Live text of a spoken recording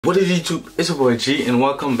What is YouTube? It's your boy G, and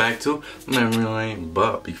welcome back to my real name.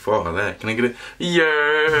 But before all that, can I get it?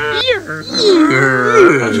 Yeah.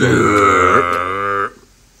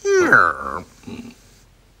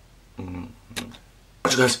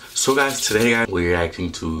 So guys, today we're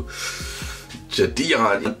reacting to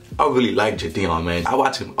JiDion. I really like JiDion, man. I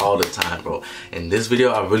watch him all the time, bro. And this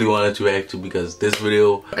video I really wanted to react to because this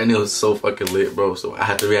video, and it was so fucking lit, bro. So I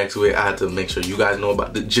had to react to it. I had to make sure you guys know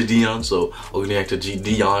about the JiDion. So we're gonna react to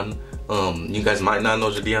JiDion. You guys might not know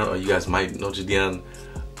JiDion, or you guys might know JiDion.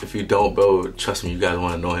 If you don't, bro, trust me, you guys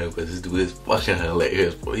want to know him because this dude is fucking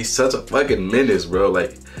hilarious, bro. He's such a fucking menace, bro.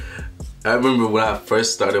 Like, I remember when I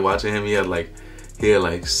first started watching him, he had like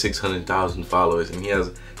 600,000 followers, and he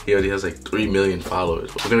already has like 3 million followers.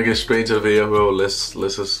 We're gonna get straight to the video, bro. Let's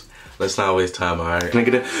not waste time, alright? Can I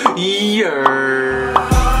get it? Yeah.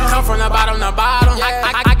 Come from the bottom to bottom.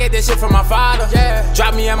 Yeah. I get this shit from my father. Yeah.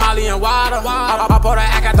 Drop me a Molly and water. I pour the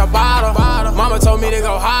act at the bottom. Mama told me to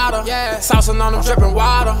go harder. Yeah. Saucing on them dripping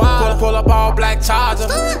water. Pull up all black charger.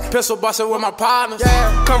 Pistol busting with my partners.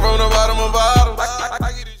 Yeah. Come from the bottom of bottom.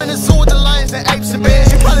 In the zoo with the lions and apes and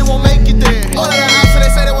bears. You probably won't make it there. All of the apps they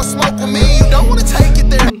say they will smoke with me. You don't want to take it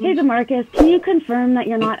there. Hey DeMarcus, can you confirm that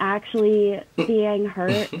you're not actually being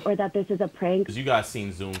hurt or that this is a prank? Because you guys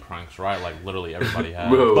seen Zoom pranks, right? Like literally everybody has.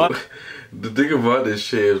 Bro, but the thing about this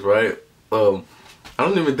shit is, right, I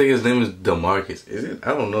don't even think his name is DeMarcus. Is it?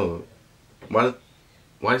 I don't know. Why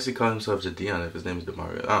does he call himself JiDion if his name is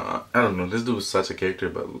DeMarcus? I don't know. This dude is such a character,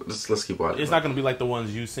 but let's keep watching. It's not gonna be like the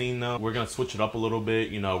ones you've seen though. We're gonna switch it up a little bit.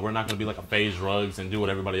 You know, we're not gonna be like a phase rugs and do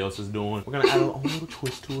what everybody else is doing. We're gonna add a little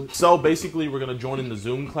twist to it. So basically, we're gonna join in the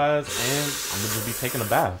Zoom class, and I'm gonna just be taking a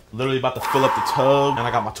bath. Literally about to fill up the tub, and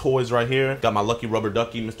I got my toys right here. Got my lucky rubber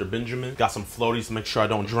ducky, Mr. Benjamin. Got some floaties to make sure I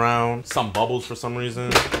don't drown. Some bubbles for some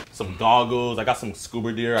reason. Some goggles. I got some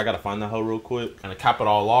scuba gear. I gotta find that hell real quick. And to cap it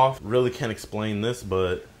all off, really can't explain this,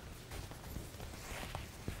 but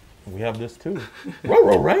we have this too.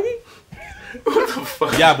 Raggy? What the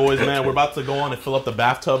fuck? Yeah, boys, man, we're about to go on and fill up the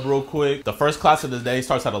bathtub real quick. The first class of the day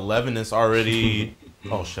starts at 11. It's already,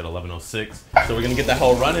 oh shit, 11:06. So we're gonna get that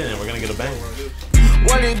hell running and we're gonna get a bang.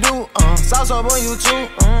 What it do? Sauce up on you too.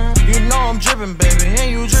 You know I'm dripping, baby,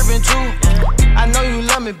 and you dripping too. I know you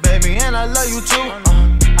love me, baby, and I love you too.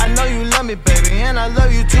 I know you love me, baby, and I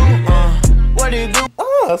love you too. What it do?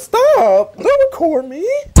 Stop! Don't record me.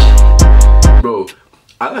 Bro,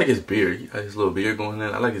 I like his beard. He got his little beard going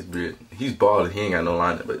in. I like his beard. He's bald. He ain't got no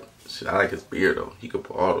line, but shit, I like his beard though. He could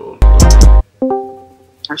put all those.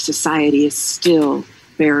 Our society is still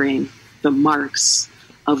bearing the marks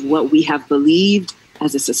of what we have believed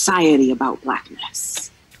as a society about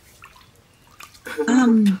blackness.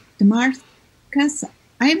 DeMarcus,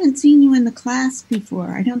 I haven't seen you in the class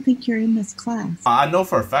before. I don't think you're in this class. I know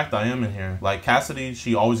for a fact I am in here. Like Cassidy,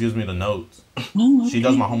 she always gives me the notes. Oh, okay. She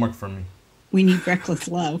does my homework for me. We need reckless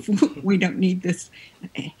love. We don't need this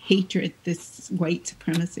hatred, this white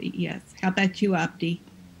supremacy. Yes. How about you, Abdi?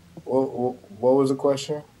 What was the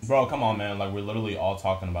question? Bro, come on, man. Like, we're literally all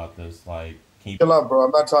talking about this. Like, can you... Chill out, bro.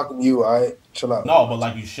 I'm not talking to you. Chill out. No, but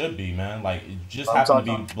like you should be, man. Like, it just happened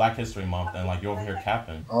to be Black History Month, and like you're over here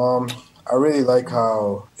capping. I really like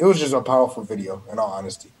how it was just a powerful video, in all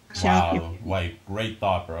honesty. Wow. Like, great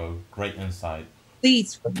thought, bro. Great insight.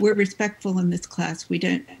 Please, we're respectful in this class. We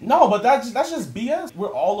don't. No, but that's just BS.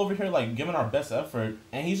 We're all over here like giving our best effort,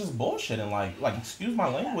 and he's just bullshitting. Like excuse my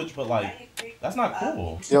language, but like that's not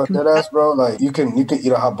cool. Yo, deadass, bro. Like you can eat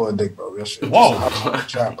a hot boiled dick, bro. Real shit. Whoa, just hop out the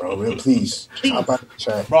chat, bro. Real, please. Hop out the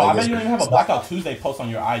chat. Bro, like, I bet you don't even have a Blackout Tuesday post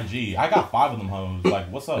on your IG. I got 5 of them hoes.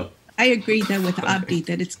 Like, what's up? I agree, though, with Abdi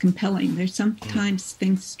that it's compelling. There's sometimes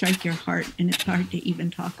things strike your heart, and it's hard to even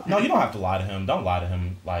talk about. No, you don't have to lie to him. Don't lie to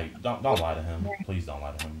him. Like, don't lie to him. Please don't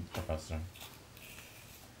lie to him, Professor.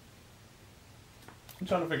 I'm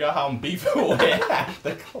trying to figure out how I'm beefing with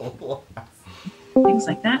the class. Things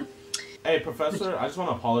like that. Hey, Professor, I just want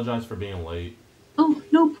to apologize for being late. Oh,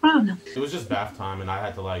 no problem. It was just bath time, and I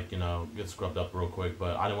had to, like, you know, get scrubbed up real quick,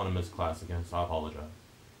 but I didn't want to miss class again, so I apologize.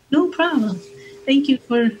 No problem. Thank you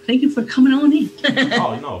for coming on in.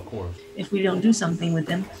 Oh, no, of course. If we don't do something with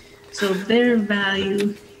them. So their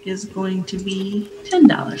value is going to be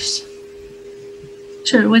 $10.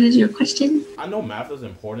 Sure, what is your question? I know math is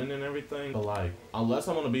important and everything, but like, unless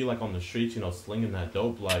I'm gonna be like on the streets, you know, slinging that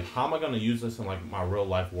dope, like, how am I gonna use this in like my real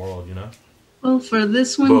life world, you know? Well, for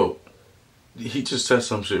this one... Bro, he just said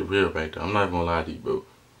some shit real right there. I'm not gonna lie to you, bro.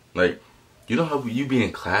 Like, you know how you be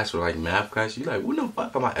in class with like math class, you like, when the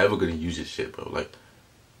fuck am I ever gonna use this shit, bro? Like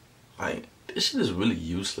this shit is really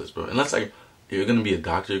useless, bro. Unless like you're gonna be a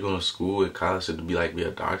doctor, you're going to school at college to be like be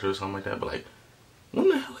a doctor or something like that. But like, when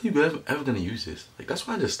the hell you ever gonna use this? Like, that's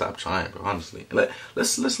why I just stopped trying, bro. Honestly, like,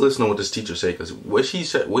 let's listen to what this teacher said, because what he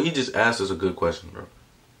just asked is a good question, bro.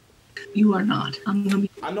 You are not.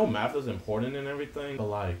 I know math is important and everything, but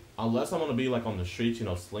like, unless I'm gonna be like on the streets, you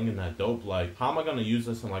know, slinging that dope, like, how am I gonna use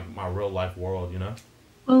this in like my real life world, you know?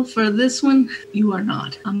 Well, for this one, you are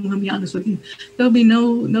not. I'm going to be honest with you. There'll be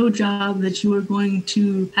no job that you are going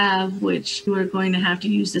to have which you are going to have to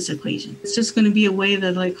use this equation. It's just going to be a way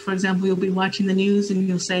that, like, for example, you'll be watching the news and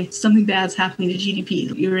you'll say something bad's happening to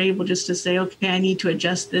GDP. You're able just to say, okay, I need to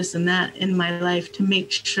adjust this and that in my life to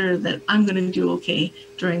make sure that I'm going to do okay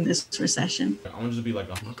during this recession. I'm going to just be like,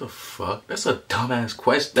 what the fuck? That's a dumbass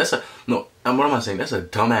question. What am I saying? That's a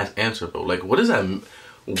dumbass answer, bro. Like, what is that?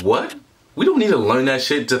 What? We don't need to learn that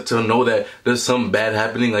shit to know that there's something bad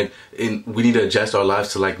happening. Like, we need to adjust our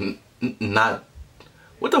lives to, like, not.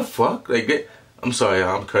 What the fuck? Like, I'm sorry,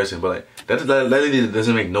 I'm cursing, but like that literally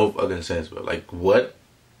doesn't make no fucking sense, bro. Like, what?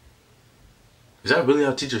 Is that really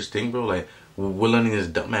how teachers think, bro? Like, we're learning this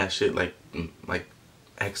dumbass shit, like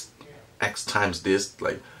x times this,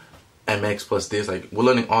 like mx plus this. Like, we're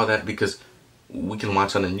learning all that because we can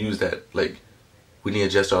watch on the news that, like, we need to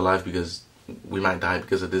adjust our life because we might die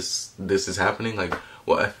because of this is happening. Like,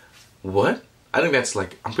 what? I think that's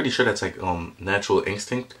like, I'm pretty sure that's like natural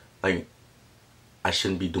instinct. Like, I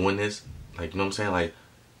shouldn't be doing this. Like, you know what I'm saying? Like,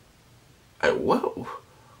 what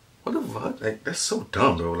the fuck? Like, that's so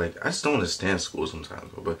dumb, bro. Like, I just don't understand school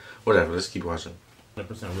sometimes, bro. But whatever, let's keep watching.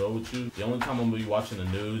 100% real with you. The only time I'm gonna be watching the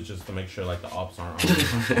news just to make sure like the ops aren't on,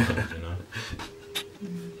 you know.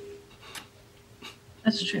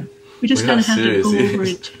 That's true. We just kind of have to go over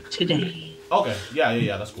it today. Okay,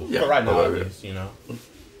 yeah, that's cool. Yeah, but right now, at least, you know.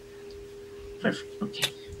 Perfect.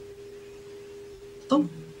 Okay. Oh,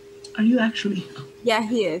 are you actually? Yeah,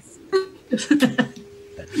 he is.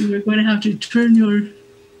 You're going to have to turn your.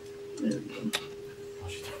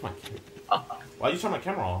 Why are you turning my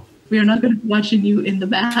camera off? We are not going to be watching you in the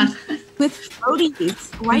bath. With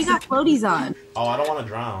floaties. Why you got floaties on? Oh, I don't want to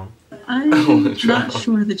drown. I'm not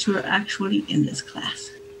sure that you are actually in this class.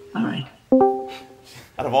 All right.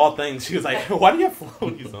 Out of all things, she was like, why do you have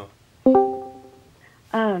floaties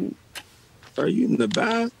on? Are you in the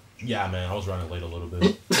bath? Yeah, man, I was running late a little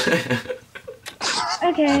bit.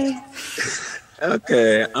 Okay.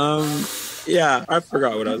 Okay, yeah, I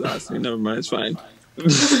forgot what I was asking. Never mind, it's fine.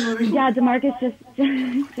 Yeah, DeMarcus, just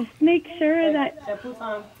make sure that...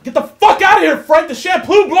 Get the fuck out of here, Frank! The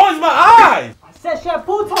shampoo blows my eyes! I said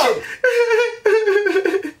shampoo time!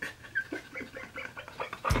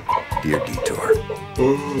 Dear Detour,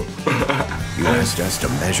 you asked us to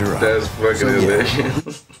measure up. That's fucking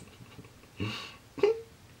hilarious.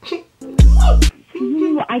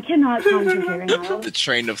 I cannot concentrate right now. The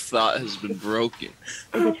train of thought has been broken.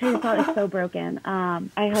 The train of thought is so broken.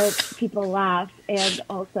 I hope people laugh, and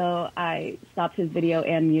also I stopped his video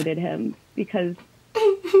and muted him because,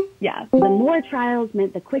 yeah, the more trials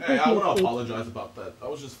meant the quicker. Hey, I want to apologize about that. That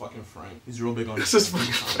was just fucking Frank. He's real big on this. This is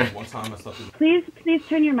fucking Frank. One time I slept in. Please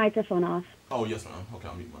turn your microphone off. Oh yes, ma'am. Okay,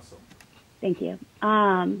 I'll mute myself. Thank you.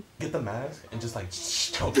 Get the mask and just like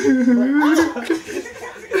choke.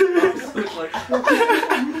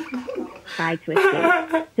 Try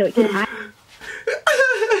twisted. So it can.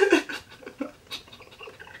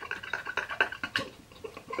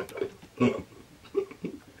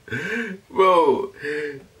 Bro,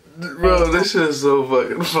 this shit is so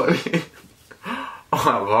fucking funny. Oh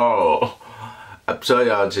my god. I tell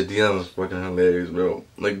y'all, JiDion is fucking hilarious, bro.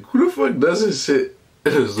 Like, who the fuck does this shit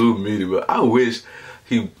in a Zoom meeting, bro? I wish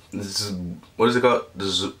he, what is it called?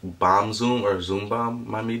 The bomb Zoom or Zoom bomb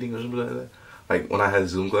my meeting or something like that. Like, when I had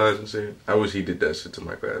Zoom class and shit, I wish he did that shit to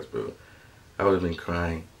my class, bro. I would have been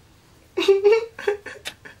crying.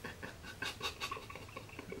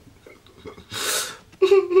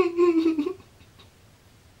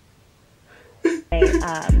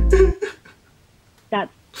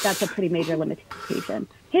 That's a pretty major limitation.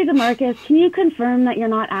 Hey, DeMarcus, can you confirm that you're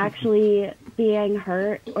not actually being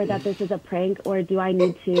hurt, or that this is a prank, or do I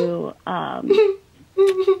need to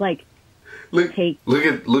like look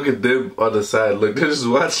at them on the side. Look, they're just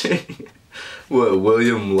watching. What,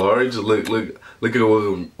 William Large? Look at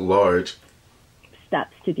William Large.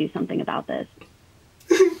 Steps to do something about this.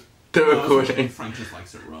 They're recording. Frank just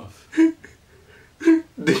likes it rough. Okay,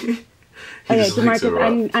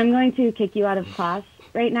 DeMarcus, I'm going to kick you out of class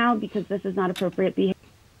right now because this is not appropriate behavior.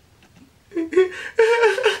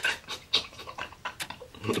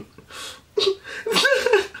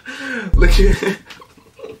 Look at it.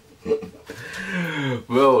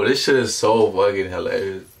 Bro, this shit is so fucking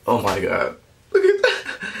hilarious. Oh my god. Look at that.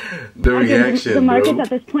 The reaction, DeMarcus, bro. at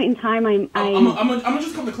this point in time, I'm gonna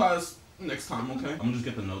just come to class Next time, okay? I'm gonna just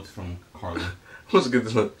get the notes from Carly. Let's get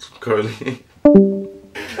the notes from Carly.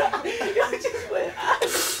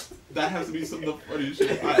 That has to be some of the funniest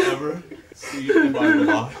shit I ever see in my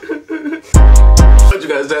life. But you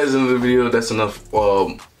guys, that is the end of the video. That's enough.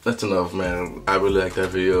 That's enough, man. I really like that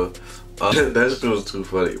video. That shit was too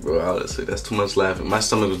funny, bro. Honestly, that's too much laughing. My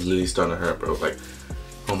stomach was literally starting to hurt, bro. Like,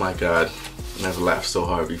 oh my god, I never laughed so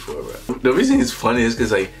hard before, bro. The reason he's funny is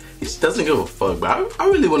because like he just doesn't give a fuck, bro. I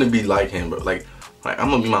really want to be like him, bro. Like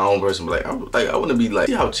I'm gonna be my own person, but I want to be like,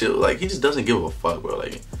 see how chill. Like he just doesn't give a fuck, bro.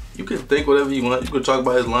 Like you can think whatever you want. You can talk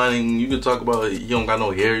about his lining. You can talk about he don't got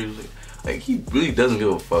no hair. Like he really doesn't give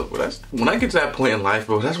a fuck, bro. That's when I get to that point in life,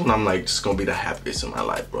 bro. That's when I'm like just gonna be the happiest in my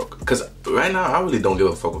life, bro. Cause right now I really don't give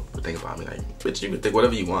a fuck what people think about me. Like, bitch, you can think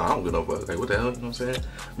whatever you want. I don't give no fuck. Like, what the hell, you know what I'm saying?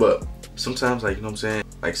 But sometimes, like, you know what I'm saying?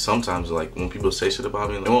 Like sometimes, like when people say shit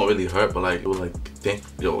about me, like, it won't really hurt, but like it will like think,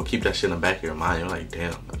 yo, keep that shit in the back of your mind. You're like,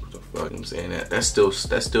 damn, like what the fuck? You know what I'm saying? That still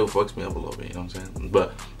fucks me up a little bit. You know what I'm saying?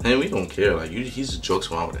 But man, we don't care. Like he just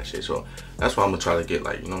jokes around with that shit. So that's why I'm gonna try to get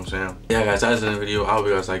like, you know what I'm saying? Yeah, guys, that's the end of the video. I hope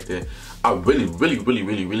you guys liked it. I really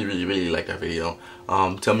like that video.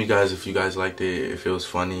 Tell me guys if you guys liked it, if it was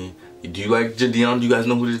funny. Do you like JiDion? Do you guys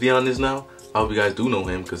know who JiDion is now? I hope you guys do know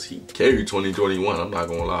him because he carried 2021. I'm not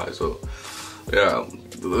gonna lie. So yeah,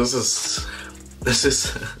 let's just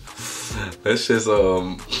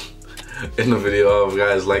in the video. If you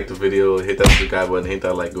guys like the video, hit that subscribe button, hit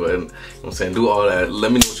that like button. You know what I'm saying? Do all that.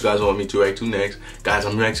 Let me know what you guys want me to react to next. Guys,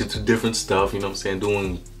 I'm reacting to different stuff. You know what I'm saying?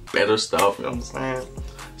 Doing better stuff. You know what I'm saying?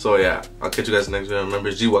 So yeah, I'll catch you guys next video. Remember,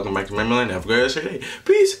 it's G. Welcome back to Memory Lane. Have a great rest of your day.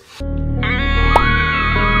 Peace.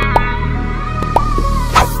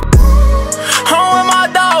 Home with my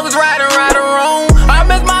dogs, riding around. I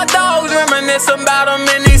miss my dogs, reminisce about them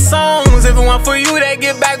in these songs. If it weren't for you, that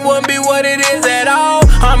get back wouldn't be what it is at all.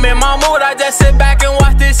 I'm in my mood, I just sit back and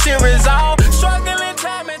watch this shit resolve.